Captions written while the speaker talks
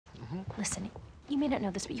Listen, you may not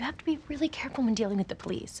know this, but you have to be really careful when dealing with the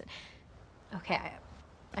police. Okay,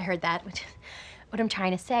 I heard that. What I'm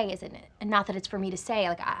trying to say isn't it, and not that it's for me to say,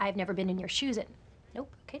 like, I've never been in your shoes.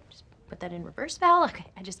 Nope, okay, just put that in reverse, Val. Okay,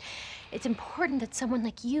 it's important that someone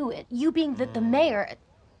like you being the mayor,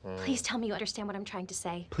 please tell me you understand what I'm trying to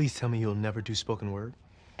say. Please tell me you'll never do spoken word.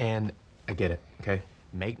 And I get it, okay?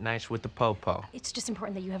 Make nice with the Popo. It's just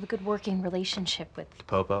important that you have a good working relationship with... The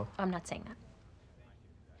Popo? I'm not saying that.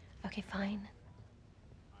 Okay, fine.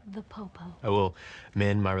 The Popo. I will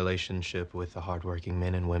mend my relationship with the hardworking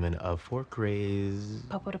men and women of Fort Gray's...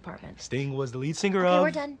 Popo department. Sting was the lead singer Okay, of...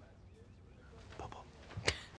 we're done.